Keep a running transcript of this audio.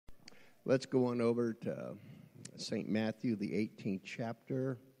Let's go on over to St. Matthew, the 18th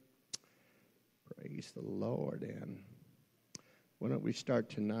chapter. Praise the Lord. And why don't we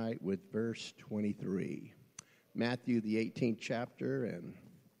start tonight with verse 23. Matthew, the 18th chapter, and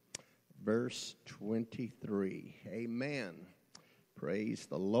verse 23. Amen. Praise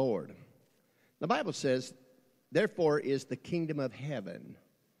the Lord. The Bible says, "Therefore is the kingdom of heaven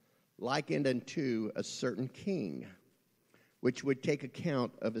likened unto a certain king, which would take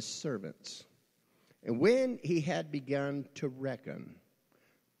account of his servants. And when he had begun to reckon,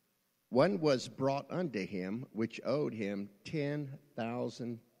 one was brought unto him, which owed him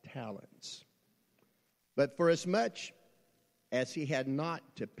 10,000 talents. But forasmuch as he had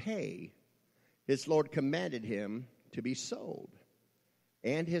not to pay, his Lord commanded him to be sold,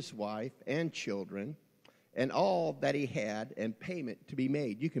 and his wife and children, and all that he had, and payment to be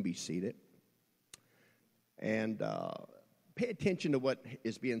made." You can be seated. And pay attention to what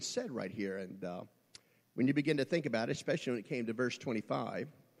is being said right here. And when you begin to think about it, especially when it came to verse 25,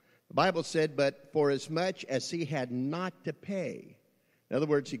 the Bible said, "But forasmuch as he had not to pay," in other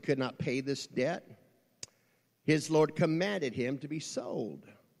words, he could not pay this debt, his Lord commanded him to be sold.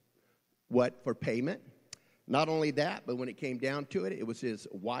 What, for payment? Not only that, but when it came down to it, it was his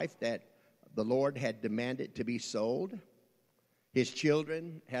wife that the Lord had demanded to be sold. His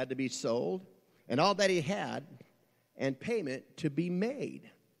children had to be sold, and all that he had, and payment to be made.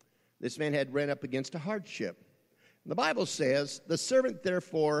 This man had ran up against a hardship. The Bible says, "The servant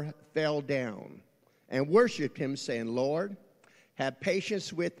therefore fell down and worshipped him, saying, Lord, have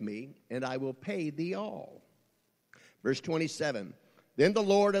patience with me, and I will pay thee all." Verse 27, "Then the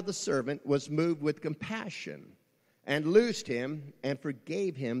Lord of the servant was moved with compassion, and loosed him, and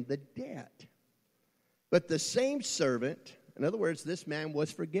forgave him the debt. But the same servant," in other words, this man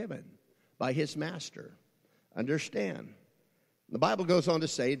was forgiven by his master. Understand. The Bible goes on to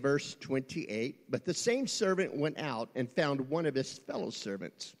say, verse 28, "But the same servant went out and found one of his fellow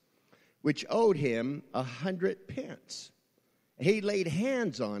servants, which owed him 100 pence. He laid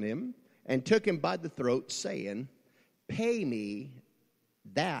hands on him and took him by the throat, saying, Pay me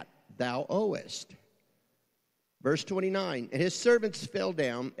that thou owest." Verse 29, "And his servants fell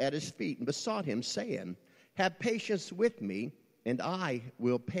down at his feet and besought him, saying, Have patience with me, and I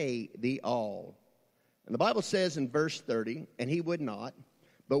will pay thee all. And the Bible says in verse 30, "And he would not,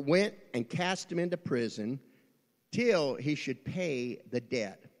 but went and cast him into prison till he should pay the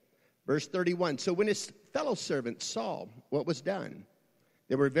debt." Verse 31, "So when his fellow servants saw what was done,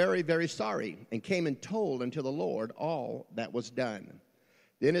 they were very, very sorry, and came and told unto the Lord all that was done.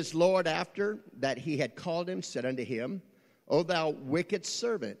 Then his Lord, after that he had called him, said unto him, O thou wicked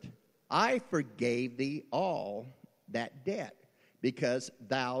servant, I forgave thee all that debt, because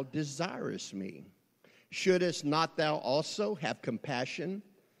thou desirest me. Shouldest not thou also have compassion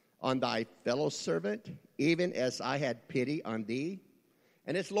on thy fellow servant, even as I had pity on thee?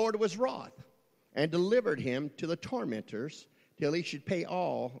 And his Lord was wroth, and delivered him to the tormentors, till he should pay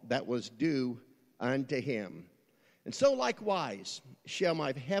all that was due unto him. And so likewise shall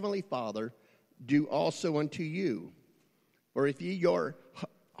my heavenly Father do also unto you. For if ye your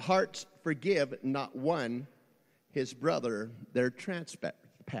hearts forgive not one his brother their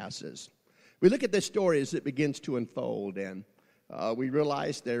trespasses." We look at this story as it begins to unfold, and we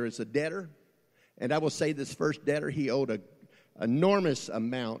realize there is a debtor. And I will say this first debtor, he owed an enormous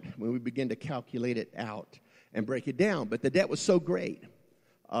amount when we begin to calculate it out and break it down. But the debt was so great.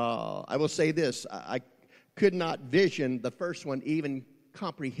 I will say this, I could not vision the first one even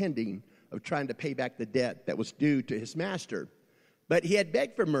comprehending of trying to pay back the debt that was due to his master. But he had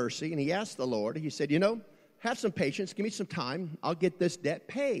begged for mercy, and he asked the Lord, he said, have some patience, give me some time, I'll get this debt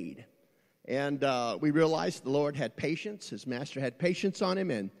paid. And we realized the Lord had patience, his master had patience on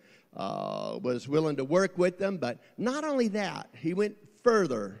him, and was willing to work with them. But not only that, he went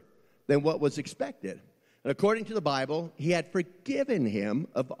further than what was expected. And according to the Bible, he had forgiven him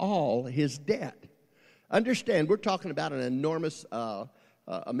of all his debt. Understand, we're talking about an enormous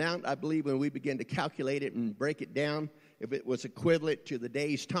amount. I believe when we begin to calculate it and break it down, if it was equivalent to the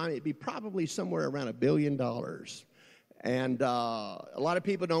day's time, it'd be probably somewhere around $1 billion. And a lot of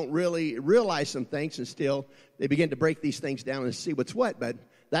people don't really realize some things, and still they begin to break these things down and see what's what. But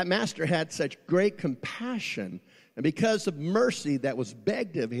that master had such great compassion, and because of mercy that was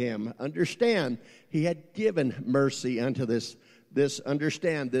begged of him, understand, he had given mercy unto this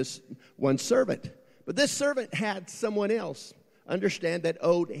one servant. But this servant had someone else, understand, that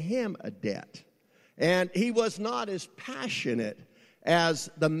owed him a debt. And he was not as passionate as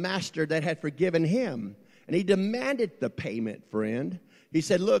the master that had forgiven him. And he demanded the payment, friend. He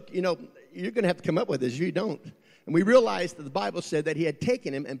said, look, you're going to have to come up with this. You don't. And we realized that the Bible said that he had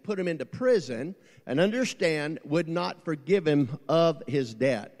taken him and put him into prison, and understand, would not forgive him of his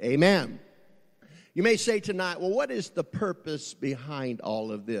debt. Amen. You may say tonight, well, what is the purpose behind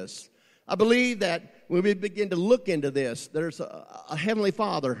all of this? I believe that when we begin to look into this, there's a Heavenly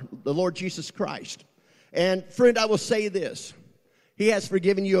Father, the Lord Jesus Christ. And friend, I will say this. He has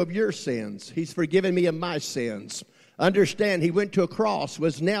forgiven you of your sins. He's forgiven me of my sins. Understand, he went to a cross,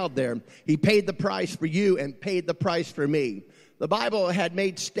 was nailed there. He paid the price for you and paid the price for me. The Bible had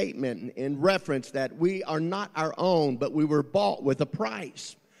made statement in reference that we are not our own, but we were bought with a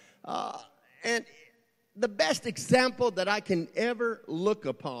price. And the best example that I can ever look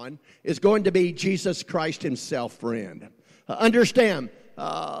upon is going to be Jesus Christ himself, friend. Understand,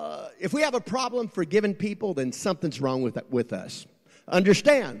 if we have a problem forgiving people, then something's wrong with us.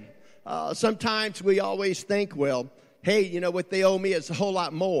 Understand, sometimes we always think, well, hey, you know, what they owe me is a whole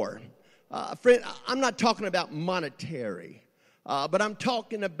lot more. Friend, I'm not talking about monetary, but I'm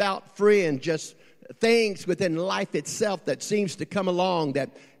talking about, friend, just things within life itself that seems to come along that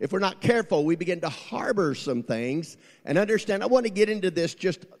if we're not careful, we begin to harbor some things. And understand, I want to get into this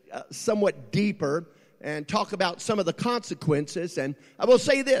just somewhat deeper and talk about some of the consequences. And I will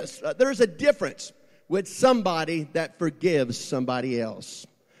say this, there's a difference with somebody that forgives somebody else.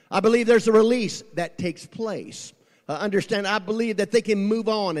 I believe there's a release that takes place. Understand, I believe that they can move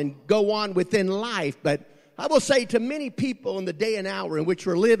on and go on within life, but I will say to many people in the day and hour in which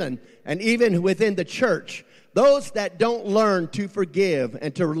we're living, and even within the church, those that don't learn to forgive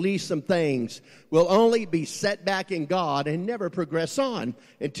and to release some things will only be set back in God and never progress on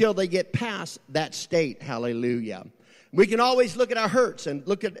until they get past that state. Hallelujah. We can always look at our hurts and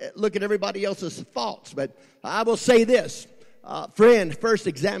look at everybody else's faults, but I will say this, friend, first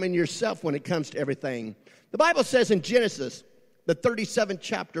examine yourself when it comes to everything. The Bible says in Genesis, the 37th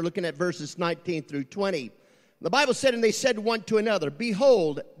chapter, looking at verses 19 through 20, the Bible said, and they said one to another,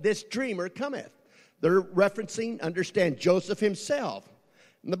 behold, this dreamer cometh. They're referencing, understand, Joseph himself.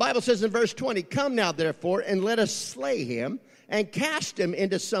 And the Bible says in verse 20, come now, therefore, and let us slay him and cast him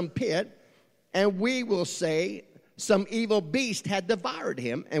into some pit, and we will say some evil beast had devoured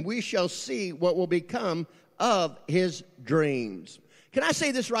him, and we shall see what will become of his dreams. Can I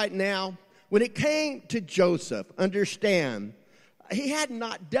say this right now? When it came to Joseph, understand, he had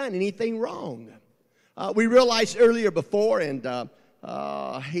not done anything wrong. We realized earlier before, and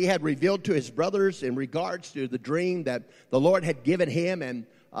he had revealed to his brothers in regards to the dream that the Lord had given him, and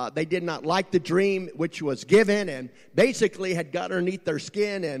they did not like the dream which was given, and basically had got underneath their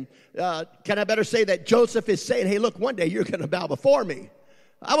skin. And can I better say that Joseph is saying, hey, look, one day you're going to bow before me.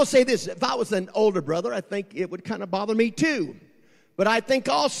 I will say this, if I was an older brother, I think it would kind of bother me too. But I think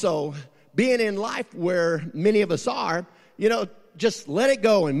also, being in life where many of us are, you know, just let it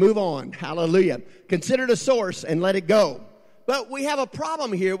go and move on. Hallelujah. Consider the source and let it go. But we have a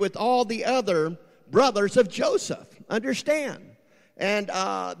problem here with all the other brothers of Joseph. Understand. And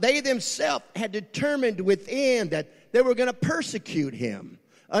they themselves had determined within that they were going to persecute him.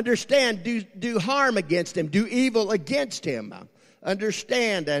 Understand, do harm against him, do evil against him.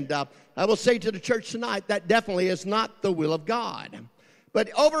 Understand, and I will say to the church tonight, that definitely is not the will of God. But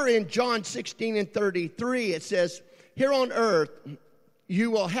over in John 16 and 33, it says, here on earth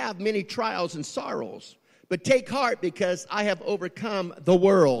you will have many trials and sorrows, but take heart because I have overcome the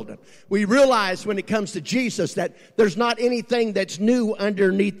world. We realize when it comes to Jesus that there's not anything that's new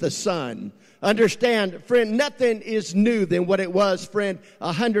underneath the sun. Understand, friend, nothing is new than what it was, friend,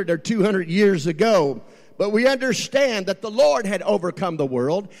 100 or 200 years ago. But we understand that the Lord had overcome the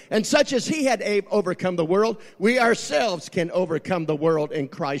world, and such as he had overcome the world, we ourselves can overcome the world in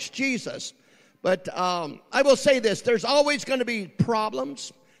Christ Jesus. But I will say this, there's always going to be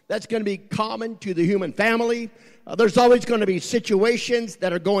problems. That's going to be common to the human family. There's always going to be situations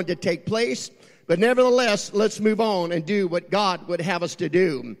that are going to take place. But nevertheless, let's move on and do what God would have us to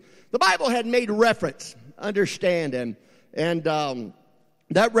do. The Bible had made reference, understand, and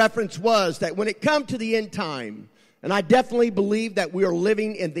that reference was that when it come to the end time, and I definitely believe that we are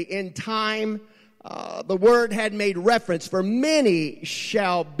living in the end time, the word had made reference, for many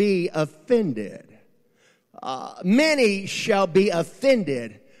shall be offended. Many shall be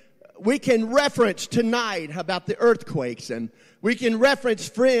offended. We can reference tonight about the earthquakes, and we can reference,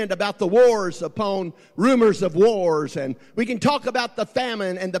 friend, about the wars upon rumors of wars, and we can talk about the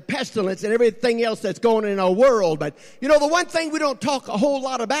famine and the pestilence and everything else that's going on in our world. But, you know, the one thing we don't talk a whole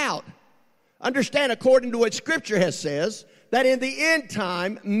lot about, understand, according to what Scripture has says, that in the end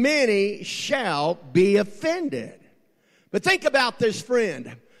time, many shall be offended. But think about this,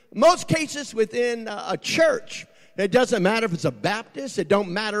 friend. Most cases within a church, It doesn't matter if it's a Baptist. It don't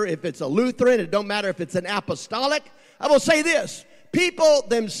matter if it's a Lutheran. It don't matter if it's an Apostolic. I will say this. People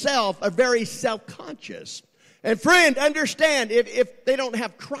themselves are very self-conscious. And friend, understand, if they don't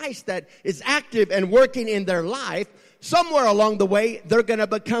have Christ that is active and working in their life, somewhere along the way, they're going to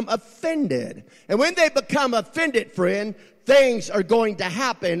become offended. And when they become offended, friend, things are going to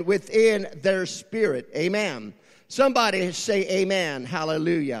happen within their spirit. Amen. Somebody say amen.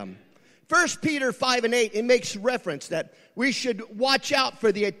 Hallelujah. 1 Peter 5:8, it makes reference that we should watch out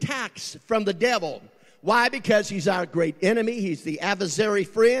for the attacks from the devil. Why? Because he's our great enemy. He's the adversary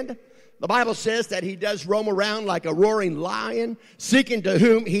friend. The Bible says that he does roam around like a roaring lion, seeking to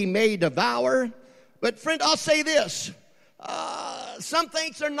whom he may devour. But friend, I'll say this. Some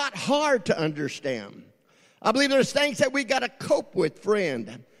things are not hard to understand. I believe there's things that we got to cope with,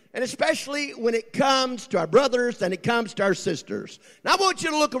 friend. And especially when it comes to our brothers and it comes to our sisters. Now, I want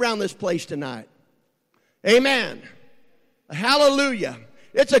you to look around this place tonight. Amen. Hallelujah.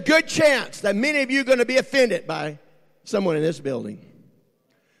 It's a good chance that many of you are going to be offended by someone in this building.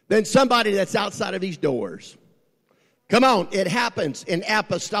 Than somebody that's outside of these doors. Come on, it happens in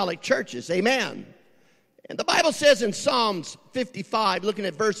apostolic churches. Amen. And the Bible says in Psalms 55, looking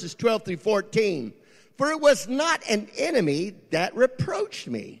at verses 12 through 14, for it was not an enemy that reproached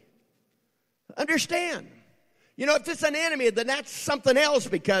me. Understand. You know, if it's an enemy, then that's something else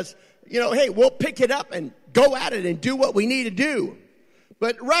because, hey, we'll pick it up and go at it and do what we need to do.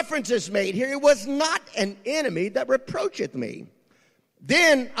 But reference is made here, it was not an enemy that reproacheth me.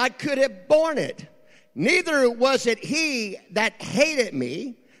 Then I could have borne it. Neither was it he that hated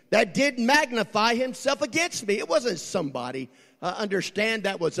me, that did magnify himself against me. It wasn't somebody, understand,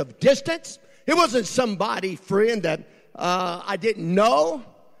 that was of distance. It wasn't somebody, friend, that I didn't know.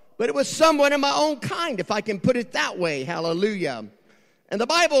 But it was someone in my own kind, if I can put it that way. Hallelujah. And the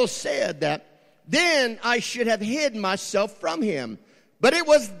Bible said that then I should have hid myself from him. But it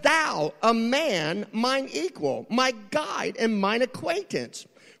was thou, a man, mine equal, my guide and mine acquaintance.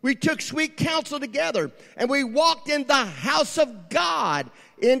 We took sweet counsel together, and we walked in the house of God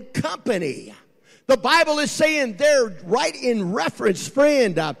in company. The Bible is saying there, right in reference,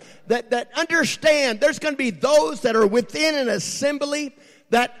 friend, that understand there's going to be those that are within an assembly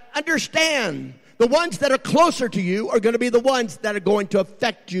that understand the ones that are closer to you are going to be the ones that are going to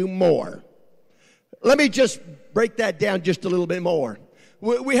affect you more. Let me just break that down just a little bit more.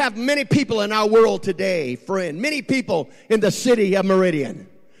 We have many people in our world today, friend, many people in the city of Meridian.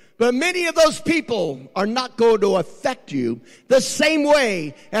 But many of those people are not going to affect you the same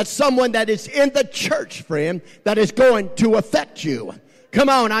way as someone that is in the church, friend, that is going to affect you. Come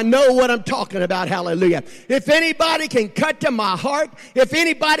on, I know what I'm talking about, hallelujah. If anybody can cut to my heart, if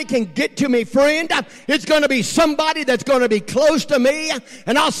anybody can get to me, friend, it's going to be somebody that's going to be close to me.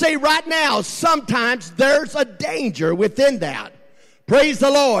 And I'll say right now, sometimes there's a danger within that. Praise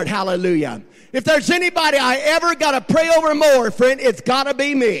the Lord, hallelujah. If there's anybody I ever got to pray over more, friend, it's got to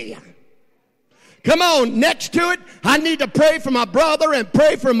be me. Come on, next to it, I need to pray for my brother and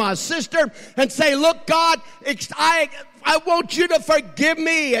pray for my sister and say, look, God, I want you to forgive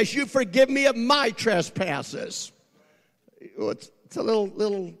me as you forgive me of my trespasses. It's a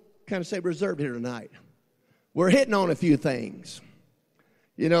little kind of say reserved here tonight. We're hitting on a few things.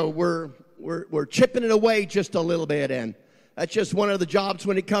 We're chipping it away just a little bit, and that's just one of the jobs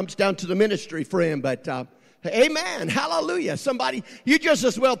when it comes down to the ministry, friend. But amen, hallelujah. Somebody, you just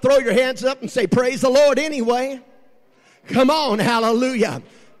as well throw your hands up and say, praise the Lord anyway. Come on, hallelujah.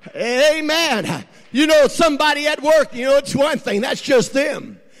 Amen. Somebody at work, it's one thing. That's just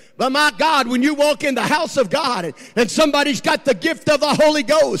them. But my God, when you walk in the house of God and somebody's got the gift of the Holy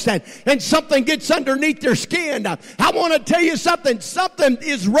Ghost and something gets underneath their skin, I want to tell you something. Something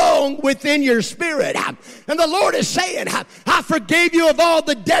is wrong within your spirit. And the Lord is saying, I forgave you of all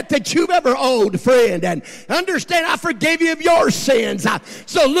the debt that you've ever owed, friend. And understand, I forgave you of your sins.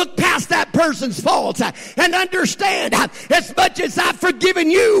 So look past that person's faults and understand, as much as I've forgiven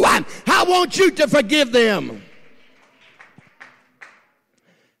you, I want you to forgive them.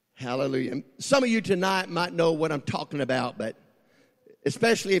 Hallelujah. Some of you tonight might know what I'm talking about, but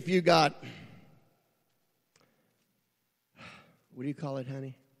especially if you got, what do you call it,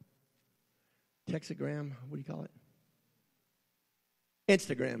 honey? Texagram? What do you call it?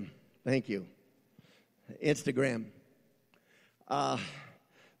 Instagram. Thank you. Instagram. But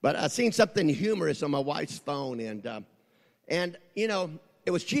I seen something humorous on my wife's phone, and it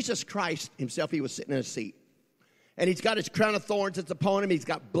was Jesus Christ himself. He was sitting in a seat. And he's got his crown of thorns that's upon him. He's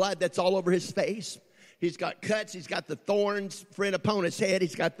got blood that's all over his face. He's got cuts. He's got the thorns, friend, upon his head.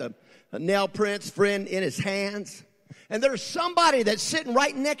 He's got the nail prints, friend, in his hands. And there's somebody that's sitting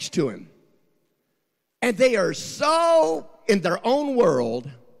right next to him. And they are so in their own world,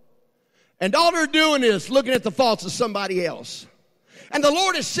 and all they're doing is looking at the faults of somebody else. And the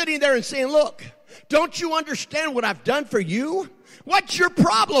Lord is sitting there and saying, look, don't you understand what I've done for you? What's your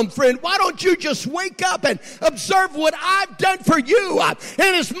problem, friend? Why don't you just wake up and observe what I've done for you?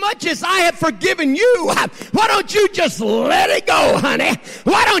 And as much as I have forgiven you, why don't you just let it go, honey?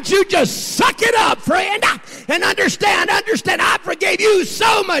 Why don't you just suck it up, friend? And understand, I forgave you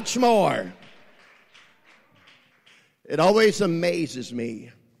so much more. It always amazes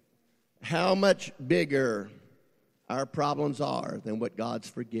me how much bigger our problems are than what God's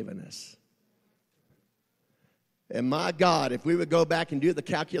forgiven us. And my God, if we would go back and do the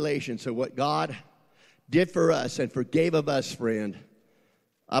calculations of what God did for us and forgave of us, friend,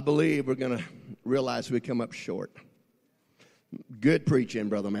 I believe we're going to realize we come up short. Good preaching,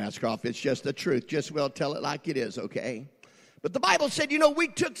 Brother Mascroft. It's just the truth. Just well tell it like it is, okay? But the Bible said, we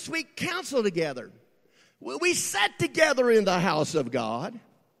took sweet counsel together. We sat together in the house of God.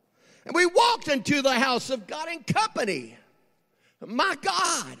 And we walked into the house of God in company. My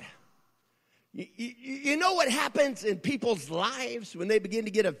God. You know what happens in people's lives when they begin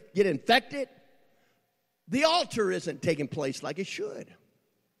to get infected? The altar isn't taking place like it should.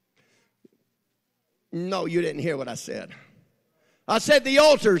 No, you didn't hear what I said. I said the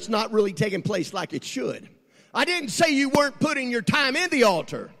altar's not really taking place like it should. I didn't say you weren't putting your time in the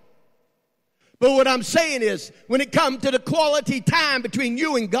altar. But what I'm saying is, when it comes to the quality time between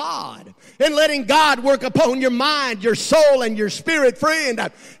you and God, and letting God work upon your mind, your soul, and your spirit, friend,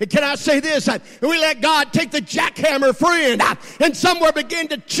 can I say this? We let God take the jackhammer, friend, and somewhere begin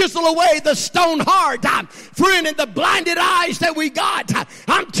to chisel away the stone heart, friend, and the blinded eyes that we got.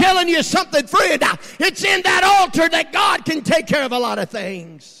 I'm telling you something, friend. It's in that altar that God can take care of a lot of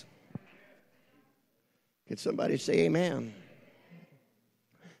things. Can somebody say amen?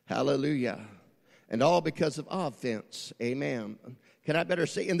 Hallelujah. And all because of offense. Amen. Can I better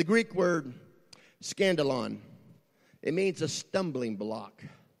say, in the Greek word scandalon, it means a stumbling block.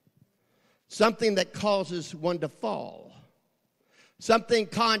 Something that causes one to fall. Something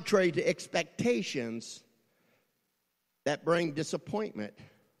contrary to expectations that bring disappointment.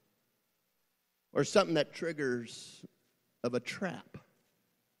 Or something that triggers of a trap.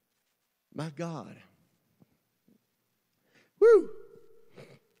 My God. Woo!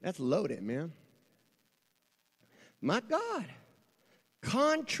 That's loaded, man. My God,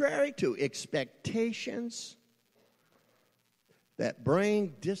 contrary to expectations that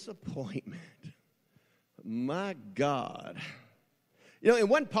bring disappointment. My God. In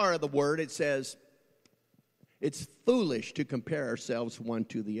one part of the word it says, it's foolish to compare ourselves one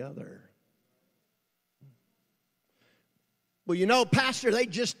to the other. Well, Pastor, they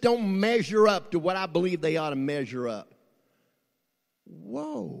just don't measure up to what I believe they ought to measure up.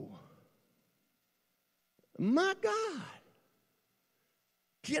 Whoa. My God.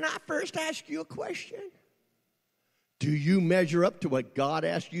 Can I first ask you a question? Do you measure up to what God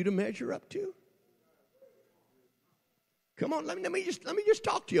asked you to measure up to? Come on, let me just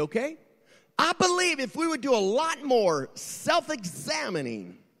talk to you, okay? I believe if we would do a lot more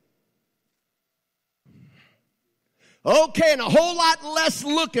self-examining, okay, and a whole lot less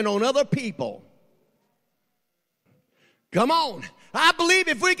looking on other people. Come on. I believe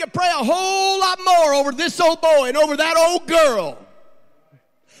if we could pray a whole lot more over this old boy and over that old girl.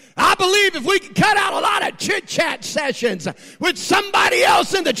 I believe if we could cut out a lot of chit-chat sessions with somebody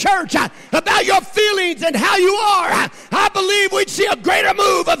else in the church about your feelings and how you are, I believe we'd see a greater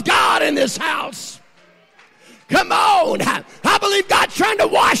move of God in this house. Come on. I believe God's trying to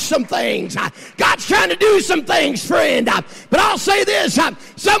wash some things. God's trying to do some things, friend. But I'll say this,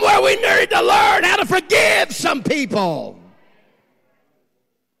 somewhere we need to learn how to forgive some people.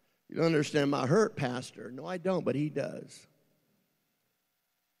 You don't understand my hurt, Pastor. No, I don't, but he does.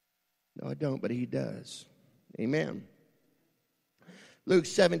 No, I don't, but he does. Amen. Luke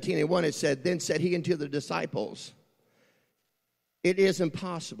 17:1, it said, then said he unto the disciples, it is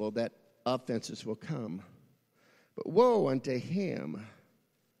impossible that offenses will come, but woe unto him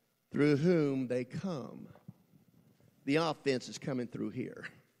through whom they come. The offense is coming through here.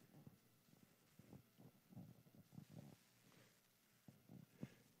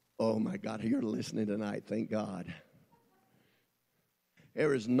 Oh, my God, you're listening tonight. Thank God.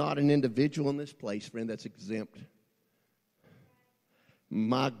 There is not an individual in this place, friend, that's exempt.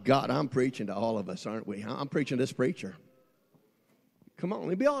 My God, I'm preaching to all of us, aren't we? I'm preaching to this preacher. Come on, let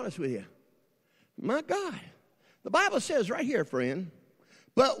me be honest with you. My God. The Bible says right here, friend,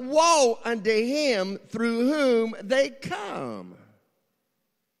 but woe unto him through whom they come.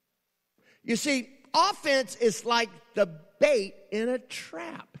 You see, offense is like the bait in a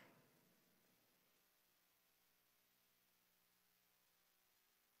trap.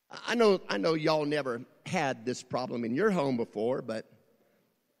 I know y'all never had this problem in your home before, but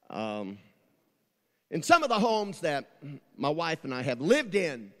in some of the homes that my wife and I have lived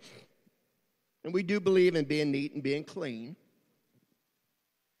in, and we do believe in being neat and being clean,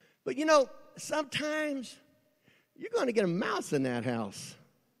 but sometimes you're going to get a mouse in that house.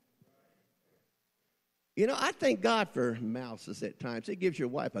 I thank God for mouses at times. It gives your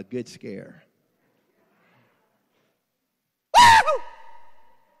wife a good scare. Woo!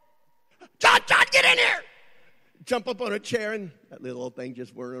 John, get in here! Jump up on a chair, and that little old thing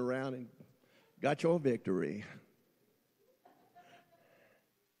just whirling around and got your victory.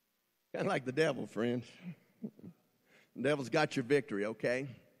 Kind of like the devil, friends. The devil's got your victory, okay?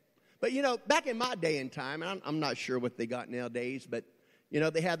 But, back in my day and time, and I'm not sure what they got nowadays, but,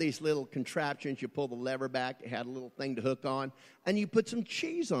 they had these little contraptions. You pull the lever back. It had a little thing to hook on, and you put some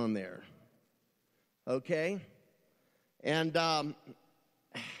cheese on there, okay? And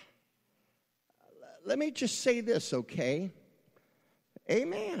let me just say this, okay?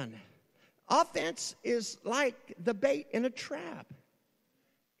 Amen. Offense is like the bait in a trap.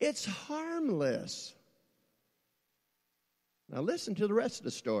 It's harmless. Now listen to the rest of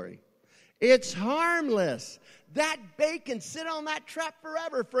the story. It's harmless. That bait can sit on that trap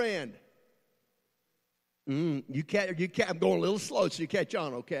forever, friend. You can't. I'm going a little slow so you catch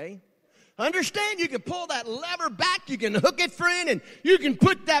on, okay? Understand, you can pull that lever back, you can hook it, friend, and you can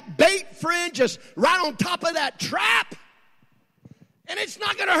put that bait, friend, just right on top of that trap, and it's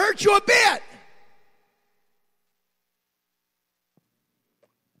not going to hurt you a bit.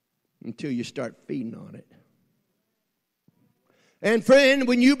 Until you start feeding on it. And friend,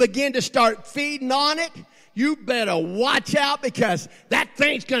 when you begin to start feeding on it, you better watch out, because that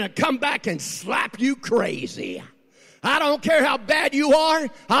thing's going to come back and slap you crazy. I don't care how bad you are.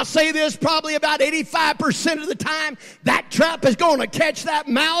 I'll say this, probably about 85% of the time, that trap is going to catch that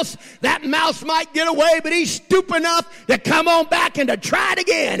mouse. That mouse might get away, but he's stupid enough to come on back and to try it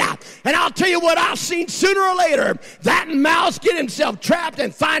again. And I'll tell you what, I've seen sooner or later, that mouse get himself trapped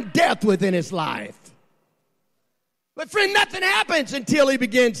and find death within his life. But friend, nothing happens until he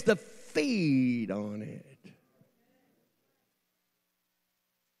begins to feed on it.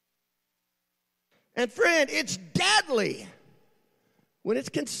 And friend, it's deadly when it's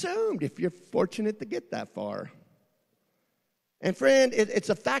consumed, if you're fortunate to get that far. And friend, it's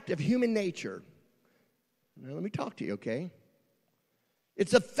a fact of human nature. Now let me talk to you, okay?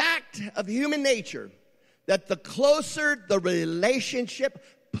 It's a fact of human nature that the closer the relationship,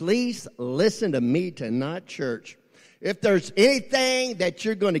 please listen to me tonight, church. If there's anything that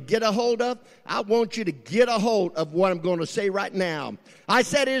you're going to get a hold of, I want you to get a hold of what I'm going to say right now. I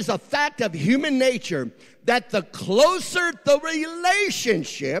said it is a fact of human nature that the closer the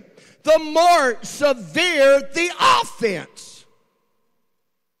relationship, the more severe the offense.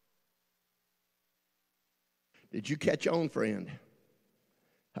 Did you catch on, friend?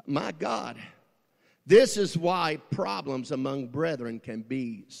 My God, this is why problems among brethren can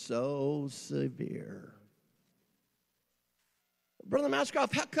be so severe. Brother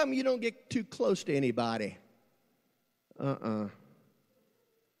Mascroft, how come you don't get too close to anybody?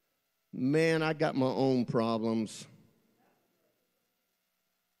 Man, I got my own problems.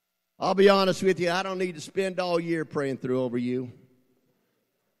 I'll be honest with you, I don't need to spend all year praying through over you.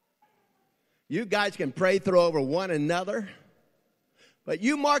 You guys can pray through over one another. But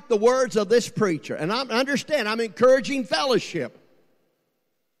you mark the words of this preacher. And I understand, I'm encouraging fellowship.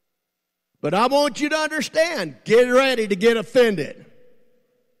 But I want you to understand, get ready to get offended.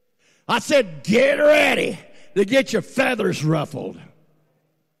 I said, get ready to get your feathers ruffled.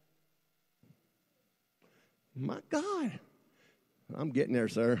 My God. I'm getting there,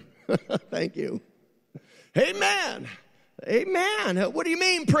 sir. Thank you. Amen. Amen. What do you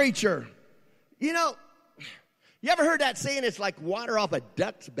mean, preacher? You know, you ever heard that saying, it's like water off a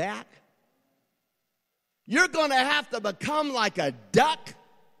duck's back? You're going to have to become like a duck.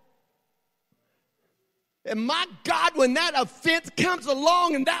 And my God, when that offense comes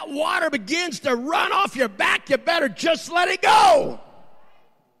along and that water begins to run off your back, you better just let it go.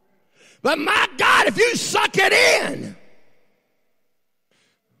 But my God, if you suck it in.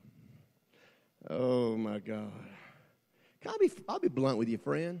 Oh, my God. I'll be blunt with you,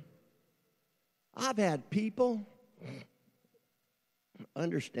 friend. I've had people,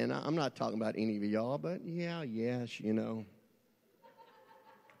 understand, I'm not talking about any of y'all, but yes, you know.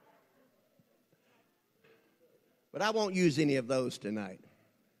 But I won't use any of those tonight.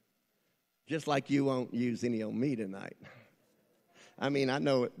 Just like you won't use any on me tonight. I mean, I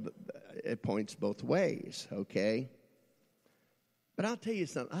know it points both ways, okay? But I'll tell you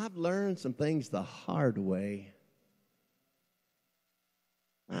something. I've learned some things the hard way.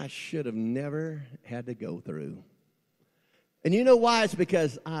 I should have never had to go through. And you know why? It's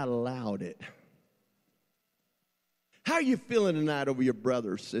because I allowed it. How are you feeling tonight over your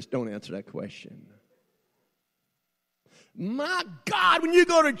brother or sister? Don't answer that question. My God, when you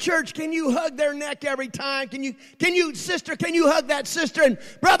go to church, can you hug their neck every time? Can you, sister, can you hug that sister? And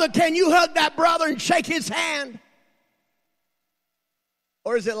brother, can you hug that brother and shake his hand?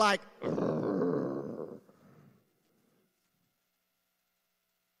 Or is it like,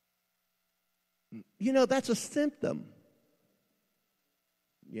 you know, that's a symptom.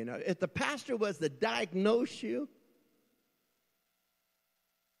 You know, if the pastor was to diagnose you,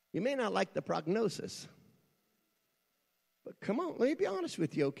 you may not like the prognosis. But come on, let me be honest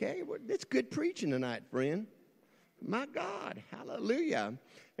with you, okay? It's good preaching tonight, friend. My God, hallelujah.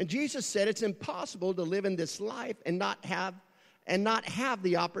 And Jesus said it's impossible to live in this life and not have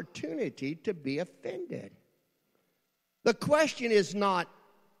the opportunity to be offended. The question is not,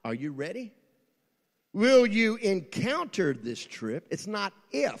 are you ready? Will you encounter this trip? It's not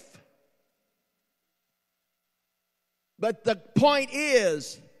if. But the point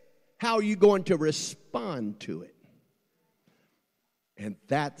is, how are you going to respond to it? And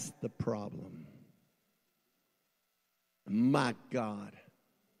that's the problem. My God.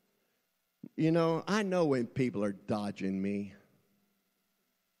 You know, I know when people are dodging me.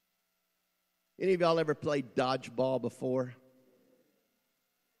 Any of y'all ever played dodgeball before?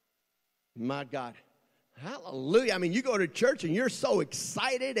 My God. Hallelujah. I mean, you go to church and you're so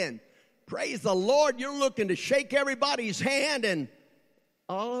excited and praise the Lord. You're looking to shake everybody's hand, and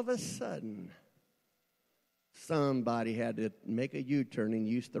all of a sudden, somebody had to make a U-turn and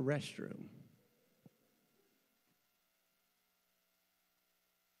use the restroom.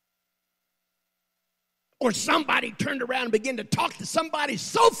 Or somebody turned around and began to talk to somebody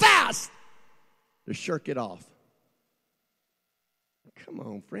so fast to shirk it off. Come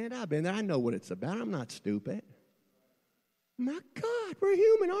on, friend, I've been there. I know what it's about. I'm not stupid. My God, we're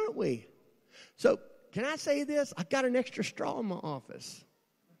human, aren't we? So, can I say this? I've got an extra straw in my office.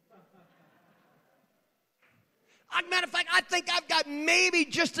 As a matter of fact, I think I've got maybe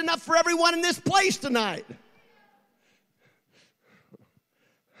just enough for everyone in this place tonight.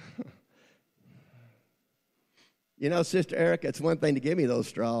 You know, Sister Erica, it's one thing to give me those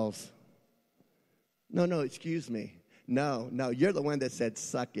straws. No, excuse me. No, you're the one that said,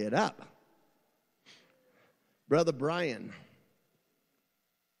 suck it up. Brother Brian,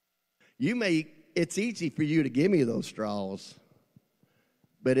 it's easy for you to give me those straws,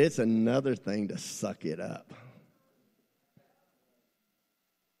 but it's another thing to suck it up.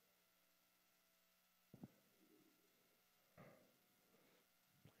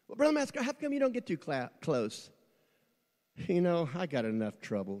 Well, Brother Mascroft, how come you don't get too close? You know, I got enough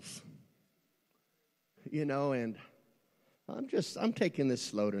troubles. You know, and I'm taking this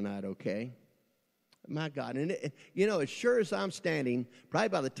slow tonight, okay? My God. And, you know, as sure as I'm standing, probably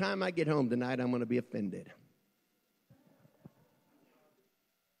by the time I get home tonight, I'm going to be offended.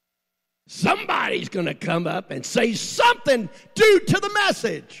 Somebody's going to come up and say something due to the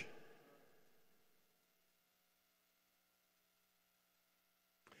message.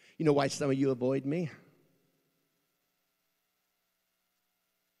 You know why some of you avoid me?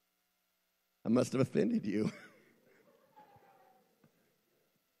 I must have offended you.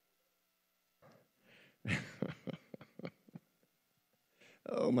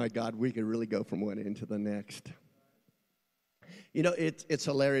 Oh, my God, we could really go from one end to the next. You know, it's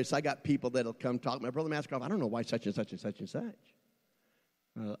hilarious. I got people that'll come talk to my brother Mascroft. I don't know why such and such and such and such.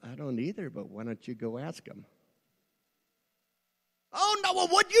 Well, I don't either, but why don't you go ask them? Oh, no, well,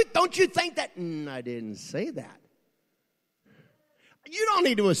 don't you think that? I didn't say that. You don't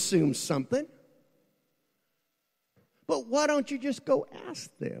need to assume something. But why don't you just go ask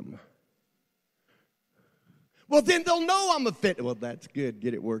them? Well, then they'll know I'm offended. Well, that's good.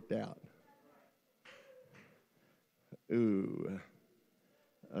 Get it worked out. Ooh.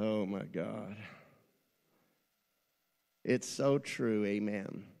 Oh, my God. It's so true.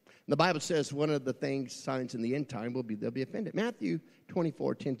 Amen. The Bible says one of the things, signs in the end time, they'll be offended. Matthew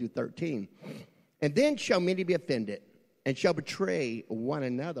 24:10-13. And then shall many be offended, and shall betray one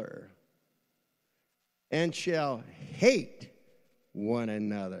another, and shall hate one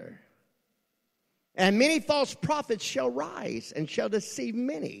another. And many false prophets shall rise, and shall deceive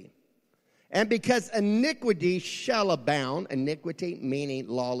many. And because iniquity shall abound, iniquity meaning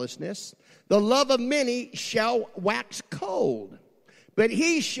lawlessness, the love of many shall wax cold. But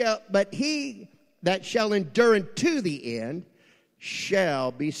he that shall endure unto the end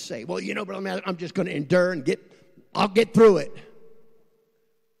shall be saved. Well, you know, Brother, I'm just going to endure and I'll get through it.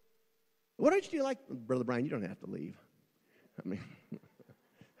 What don't you do like, Brother Brian, you don't have to leave. I mean,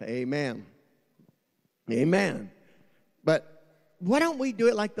 Amen. Amen. But why don't we do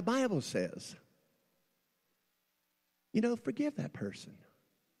it like the Bible says? Forgive that person.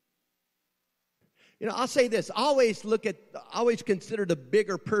 I'll say this. Always consider the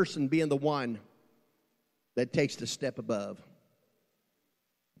bigger person being the one that takes the step above.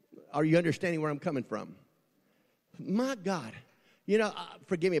 Are you understanding where I'm coming from? My God.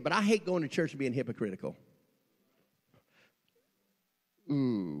 Forgive me, but I hate going to church and being hypocritical.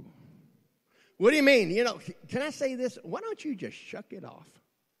 Ooh. What do you mean? Can I say this? Why don't you just shuck it off?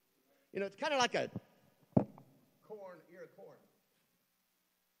 It's kind of like a ear of corn.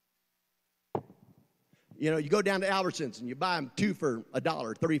 You go down to Albertsons and you buy them 2 for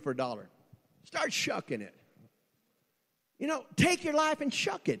 $1, 3 for $1. Start shucking it. Take your life and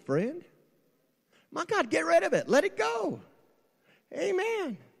shuck it, friend. My God, get rid of it. Let it go.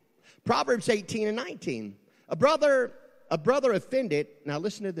 Amen. Proverbs 18 and 19. A brother offended, now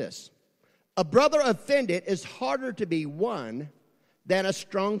listen to this. A brother offended is harder to be won than a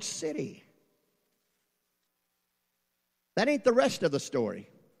strong city. That ain't the rest of the story.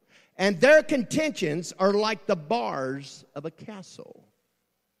 And their contentions are like the bars of a castle.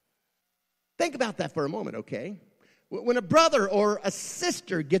 Think about that for a moment, okay? When a brother or a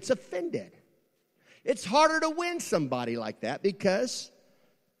sister gets offended, it's harder to win somebody like that because,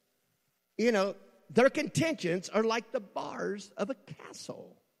 their contentions are like the bars of a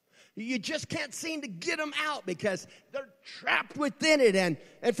castle. You just can't seem to get them out because they're trapped within it. And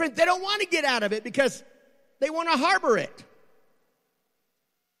friends, they don't want to get out of it because they want to harbor it.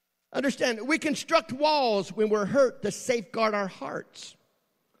 Understand, we construct walls when we're hurt to safeguard our hearts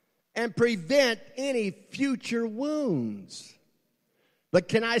and prevent any future wounds. But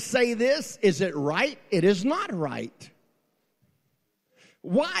can I say this? Is it right? It is not right.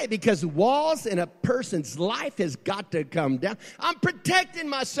 Why? Because walls in a person's life has got to come down. I'm protecting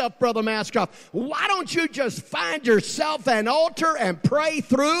myself, Brother Mascroft. Why don't you just find yourself an altar and pray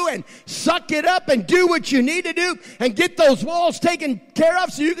through and suck it up and do what you need to do and get those walls taken care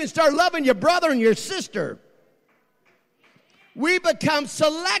of so you can start loving your brother and your sister? We become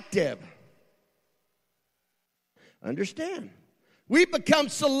selective. Understand? We become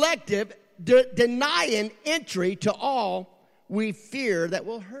selective, denying entry to all we fear that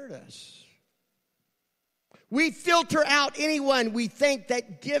will hurt us. We filter out anyone we think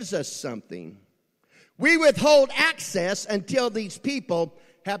that gives us something. We withhold access until these people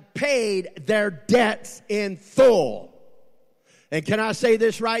have paid their debts in full. And can I say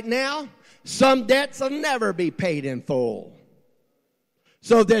this right now? Some debts will never be paid in full.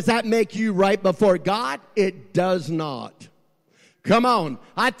 So does that make you right before God? It does not. Come on.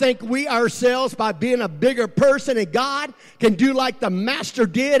 I think we ourselves, by being a bigger person in God, can do like the master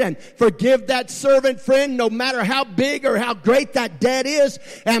did and forgive that servant, friend, no matter how big or how great that debt is,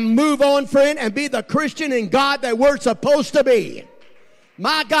 and move on, friend, and be the Christian in God that we're supposed to be.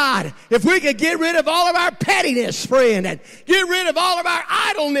 My God, if we could get rid of all of our pettiness, friend, and get rid of all of our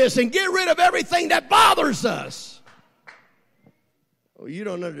idleness and get rid of everything that bothers us. Oh, you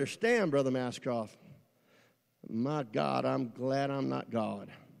don't understand, Brother Mascroft. My God, I'm glad I'm not God.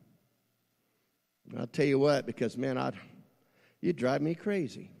 I'll tell you what, because, man, you drive me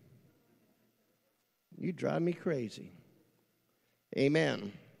crazy. You drive me crazy.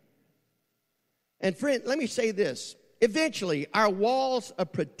 Amen. And friend, let me say this. Eventually, our walls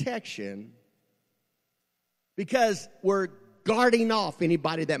of protection, because we're guarding off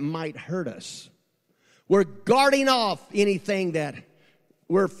anybody that might hurt us. We're guarding off anything that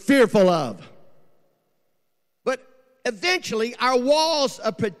we're fearful of. But eventually, our walls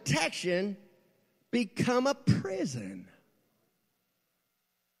of protection become a prison.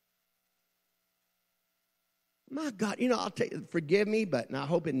 My God, I'll tell you, forgive me, but I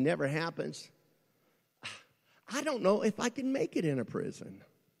hope it never happens. I don't know if I can make it in a prison.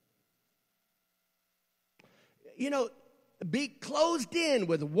 Be closed in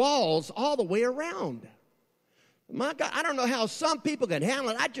with walls all the way around. My God, I don't know how some people can handle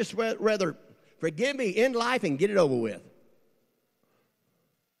it. I'd just rather, forgive me, end life and get it over with.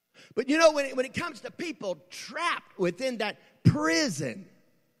 But when it comes to people trapped within that prison,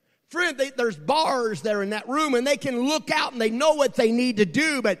 friend, there's bars there in that room, and they can look out and they know what they need to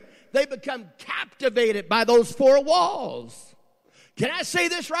do, but they become captivated by those four walls. Can I say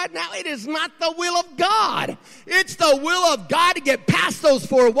this right now? It is not the will of God. It's the will of God to get past those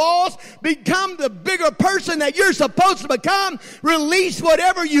four walls, become the bigger person that you're supposed to become, release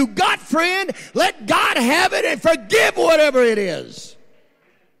whatever you got, friend, let God have it, and forgive whatever it is.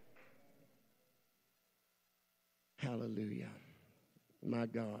 Hallelujah. My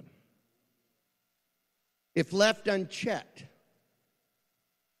God. If left unchecked,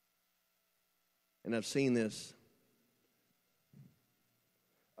 And I've seen this.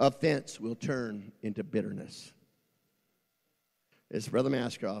 Offense will turn into bitterness. It's Brother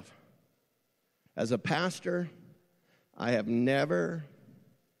Mascroft. As a pastor, I have never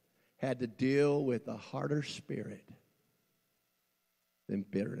had to deal with a harder spirit than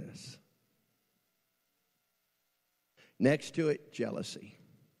bitterness. Next to it, jealousy.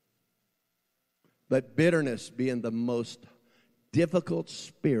 But bitterness being the most difficult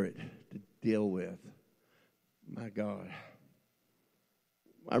spirit to deal with. My God.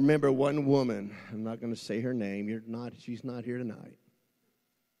 I remember one woman, I'm not going to say her name, she's not here tonight.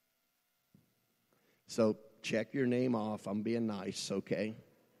 So check your name off. I'm being nice, okay?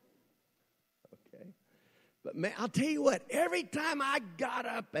 Okay. But man, I'll tell you what, every time I got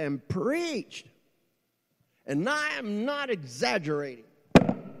up and preached, and I am not exaggerating,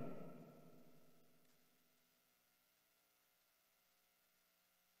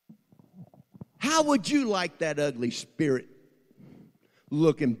 how would you like that ugly spirit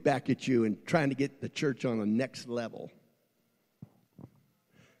looking back at you and trying to get the church on the next level?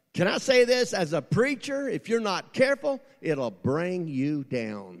 Can I say this? As a preacher, if you're not careful, it'll bring you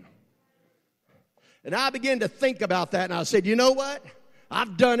down. And I began to think about that, and I said, you know what?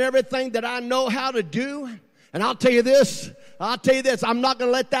 I've done everything that I know how to do, and I'll tell you this, I'm not going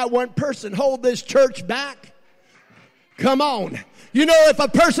to let that one person hold this church back. Come on. You know, if a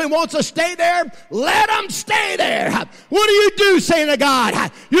person wants to stay there, let them stay there. What do, saying to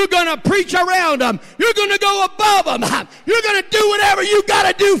God? You're going to preach around them. You're going to go above them. You're going to do whatever you got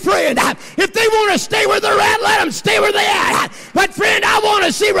to do, friend. If they want to stay where they're at, let them stay where they're at. But, friend, I want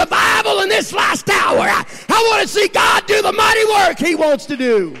to see revival in this last hour. I want to see God do the mighty work He wants to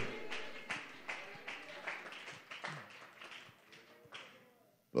do.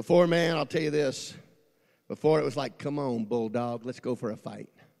 Before, man, I'll tell you this. Before it was like, come on, bulldog, let's go for a fight.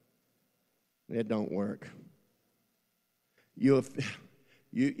 It don't work. Even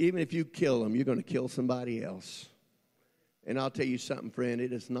if you kill them, you're going to kill somebody else. And I'll tell you something, friend,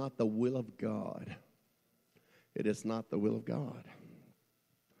 it is not the will of God. It is not the will of God.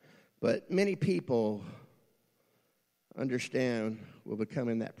 But many people understand will become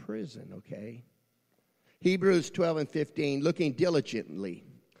in that prison, okay? Hebrews 12:15, looking diligently,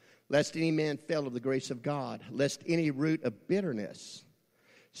 lest any man fail of the grace of God, lest any root of bitterness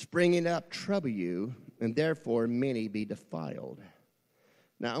springing up trouble you, and therefore many be defiled.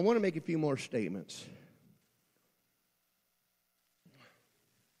 Now, I want to make a few more statements.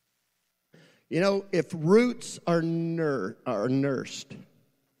 You know, if roots are nursed,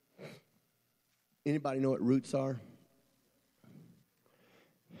 anybody know what roots are?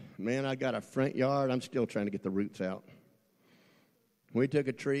 Man, I got a front yard. I'm still trying to get the roots out. We took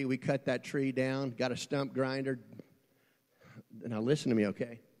a tree, we cut that tree down, got a stump grinder. Now listen to me,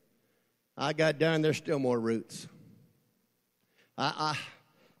 okay? I got done, there's still more roots.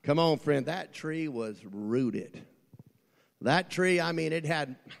 Come on, friend, that tree was rooted. That tree, I mean, it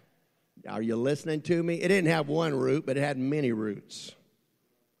had, are you listening to me? It didn't have one root, but it had many roots.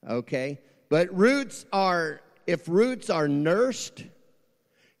 Okay? But if roots are nursed,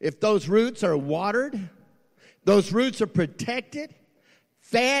 if those roots are watered, those roots are protected,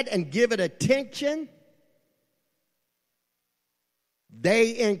 fed and given attention,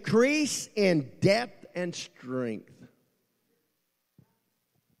 they increase in depth and strength.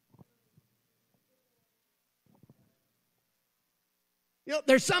 You know,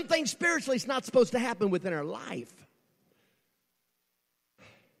 there's some things spiritually it's not supposed to happen within our life.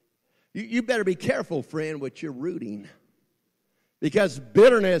 You better be careful, friend, what you're rooting. Because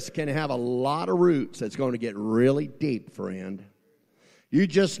bitterness can have a lot of roots that's going to get really deep, friend. You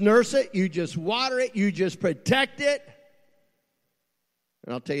just nurse it, you just water it, you just protect it.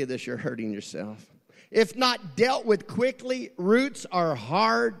 And I'll tell you this, you're hurting yourself. If not dealt with quickly, roots are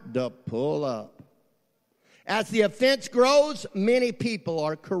hard to pull up. As the offense grows, many people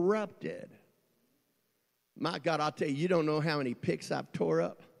are corrupted. My God, I'll tell you, you don't know how many picks I've tore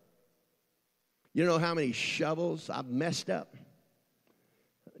up. You don't know how many shovels I've messed up.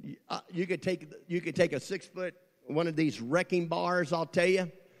 You could take a 6-foot one of these wrecking bars, I'll tell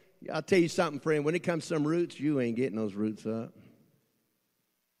you something, friend. When it comes to some roots, you ain't getting those roots up.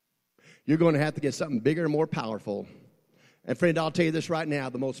 You're going to have to get something bigger and more powerful. And friend, I'll tell you this right now.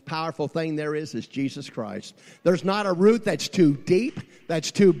 The most powerful thing there is Jesus Christ. There's not a root that's too deep,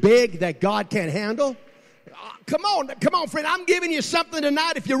 that's too big, that God can't handle. Come on, friend. I'm giving you something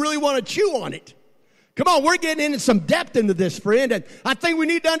tonight if you really want to chew on it. Come on, we're getting into some depth into this, friend. And I think we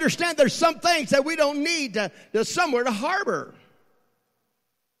need to understand there's some things that we don't need to somewhere to harbor.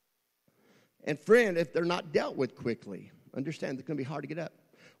 And friend, if they're not dealt with quickly, understand it's going to be hard to get up.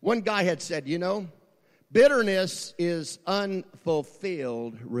 One guy had said, bitterness is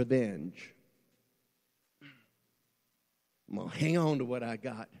unfulfilled revenge. I'm going to hang on to what I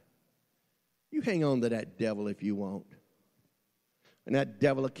got. You hang on to that devil if you want. And that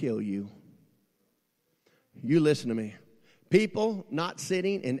devil will kill you. You listen to me. People not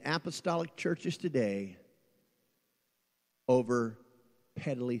sitting in apostolic churches today over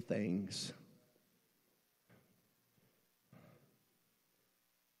peddly things.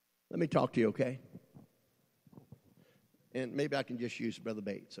 Let me talk to you, okay? And maybe I can just use Brother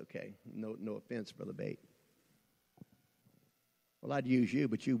Bates, okay? No offense, Brother Bates. Well, I'd use you,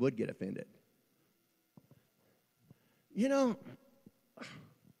 but you would get offended.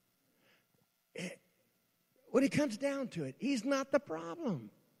 When it comes down to it, he's not the problem.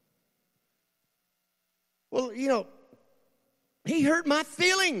 Well, he hurt my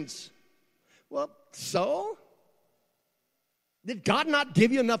feelings. Well, so? Did God not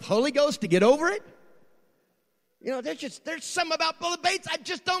give you enough Holy Ghost to get over it? There's something about Brother Bates, I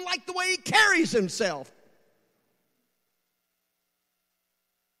just don't like the way he carries himself.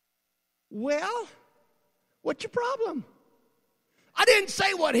 Well, what's your problem? I didn't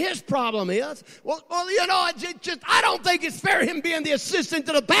say what his problem is. Well, I don't think it's fair him being the assistant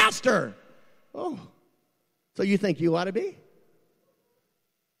to the pastor. Oh, so you think you ought to be?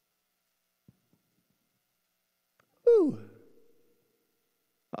 Ooh.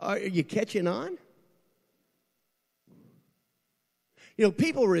 Are you catching on?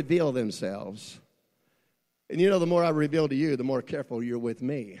 People reveal themselves. And the more I reveal to you, the more careful you're with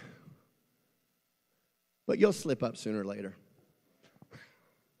me. But you'll slip up sooner or later.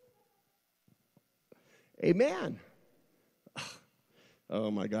 Amen.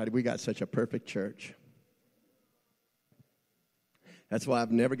 Oh, my God, we got such a perfect church. That's why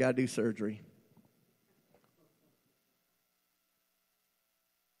I've never got to do surgery.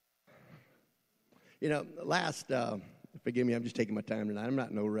 Forgive me, I'm just taking my time tonight. I'm not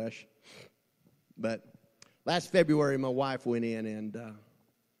in no rush. But last February, my wife went in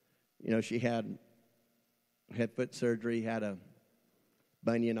and, she had foot surgery, had a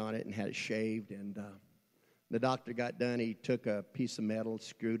bunion on it and had it shaved. And the doctor got done. He took a piece of metal,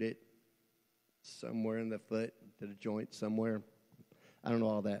 screwed it somewhere in the foot to the joint somewhere. I don't know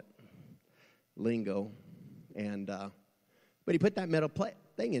all that lingo. And but he put that metal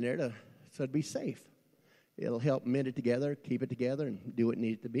thing in there so it'd be safe. It'll help mend it together, keep it together, and do what it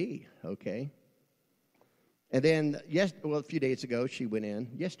needs to be, okay? And then, a few days ago, she went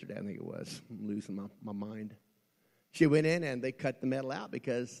in. Yesterday, I think it was. I'm losing my mind. She went in, and they cut the metal out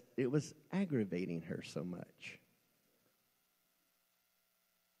because it was aggravating her so much.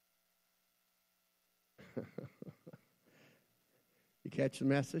 You catch the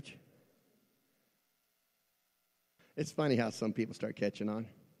message? It's funny how some people start catching on.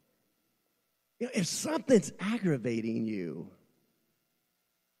 If something's aggravating you,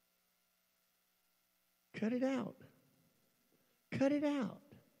 cut it out. Cut it out.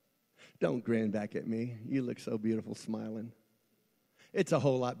 Don't grin back at me. You look so beautiful smiling. It's a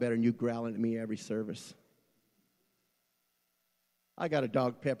whole lot better than you growling at me every service. I got a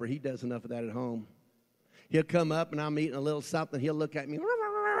dog, Pepper. He does enough of that at home. He'll come up and I'm eating a little something. He'll look at me.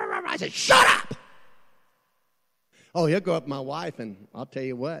 I say, shut up! Oh, he'll go up to my wife and I'll tell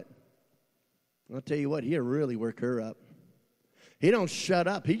you what, he'll really work her up. He don't shut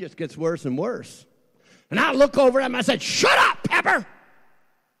up. He just gets worse and worse. And I look over at him and I said, shut up, Pepper!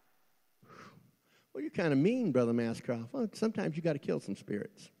 Well, you're kind of mean, Brother Mascroft. Well, sometimes you got to kill some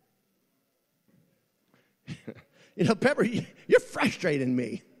spirits. Pepper, you're frustrating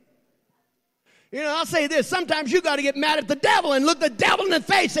me. I'll say this. Sometimes you got to get mad at the devil and look the devil in the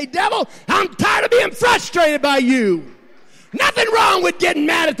face. Say, devil, I'm tired of being frustrated by you. Nothing wrong with getting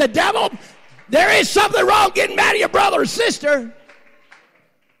mad at the devil. There is something wrong getting mad at your brother or sister.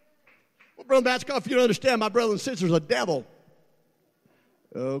 Well, Brother Mascroft, if you don't understand, my brother and sister's a devil.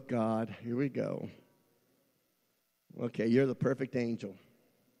 Oh, God, here we go. Okay, you're the perfect angel.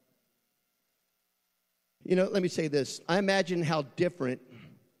 Let me say this. I imagine how different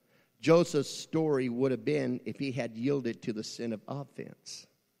Joseph's story would have been if he had yielded to the sin of offense.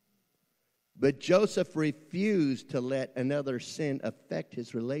 But Joseph refused to let another sin affect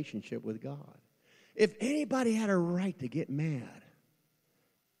his relationship with God. If anybody had a right to get mad,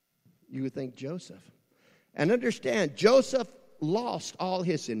 you would think Joseph. And understand, Joseph lost all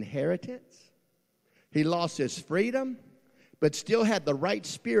his inheritance. He lost his freedom, but still had the right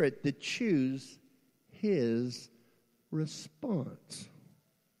spirit to choose his response.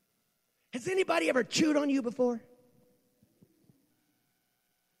 Has anybody ever chewed on you before?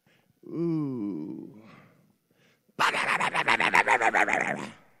 Ooh.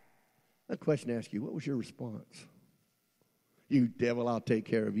 A question to ask you, what was your response? You devil, I'll take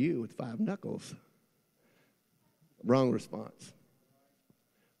care of you with 5 knuckles. Wrong response.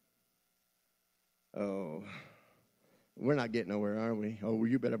 Oh, we're not getting nowhere, are we? Oh, well,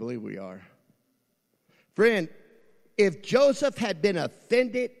 you better believe we are. Friend, if Joseph had been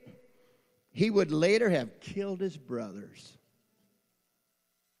offended, he would later have killed his brothers.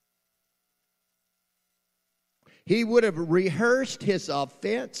 He would have rehearsed his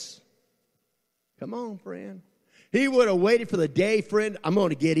offense. Come on, friend. He would have waited for the day, friend, I'm going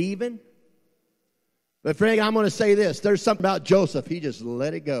to get even. But friend, I'm going to say this. There's something about Joseph. He just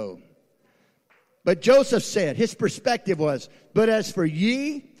let it go. But Joseph said, his perspective was, but as for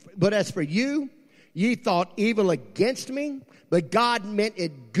you, ye thought evil against me, but God meant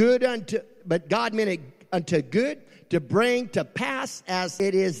it unto good to bring to pass as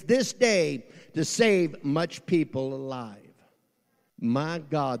it is this day to save much people alive. My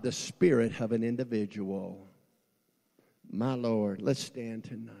God, the spirit of an individual. My Lord, let's stand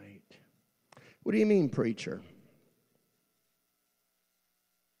tonight. What do you mean, preacher?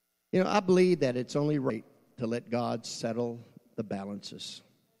 You know, I believe that it's only right to let God settle the balances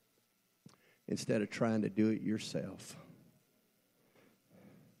instead of trying to do it yourself.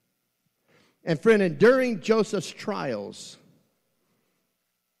 And friend, during Joseph's trials,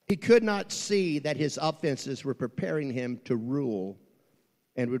 he could not see that his offenses were preparing him to rule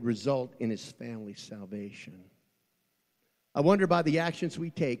and would result in his family's salvation. I wonder by the actions we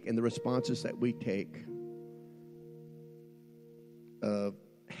take and the responses that we take,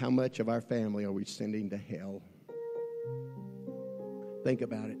 how much of our family are we sending to hell? Think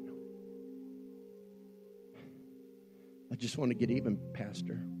about it. I just want to get even,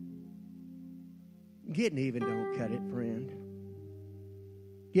 Pastor. Getting even don't cut it, friend.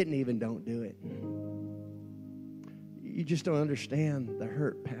 Getting even don't do it. You just don't understand the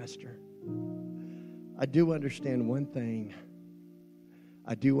hurt, Pastor. I do understand one thing.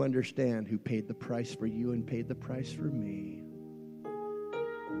 I do understand who paid the price for you and paid the price for me.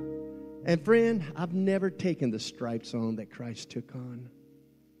 And friend, I've never taken the stripes on that Christ took on.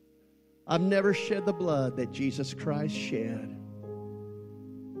 I've never shed the blood that Jesus Christ shed.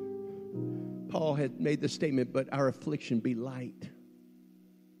 Paul had made the statement, but our affliction be light.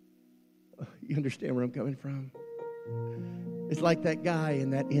 You understand where I'm coming from? It's like that guy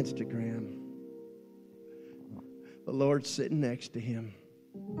in that Instagram. The Lord's sitting next to him.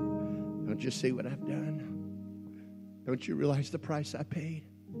 Don't you see what I've done? Don't you realize the price I paid?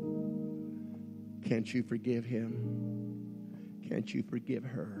 Can't you forgive him? Can't you forgive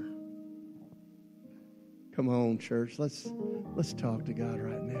her? Come on, church. Let's talk to God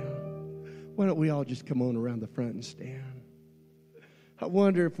right now. Why don't we all just come on around the front and stand? I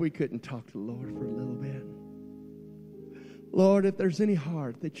wonder if we couldn't talk to the Lord for a little bit. Lord, if there's any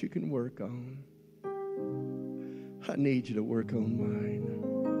heart that you can work on, I need you to work on mine.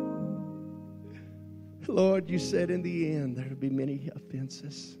 Lord, you said in the end there'll be many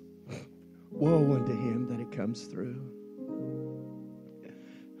offenses. Woe unto him that it comes through.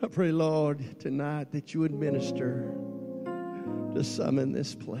 I pray, Lord, tonight that you would minister to some in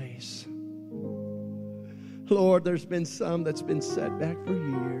this place. Lord, there's been some that's been set back for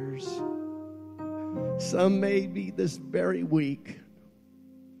years. Some may be this very week.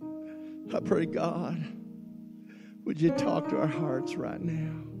 I pray, God, would you talk to our hearts right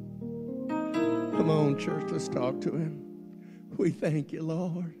now? Come on, church, let's talk to him. We thank you,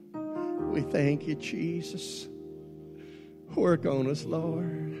 Lord. We thank you, Jesus. Work on us,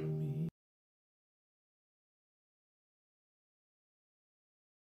 Lord.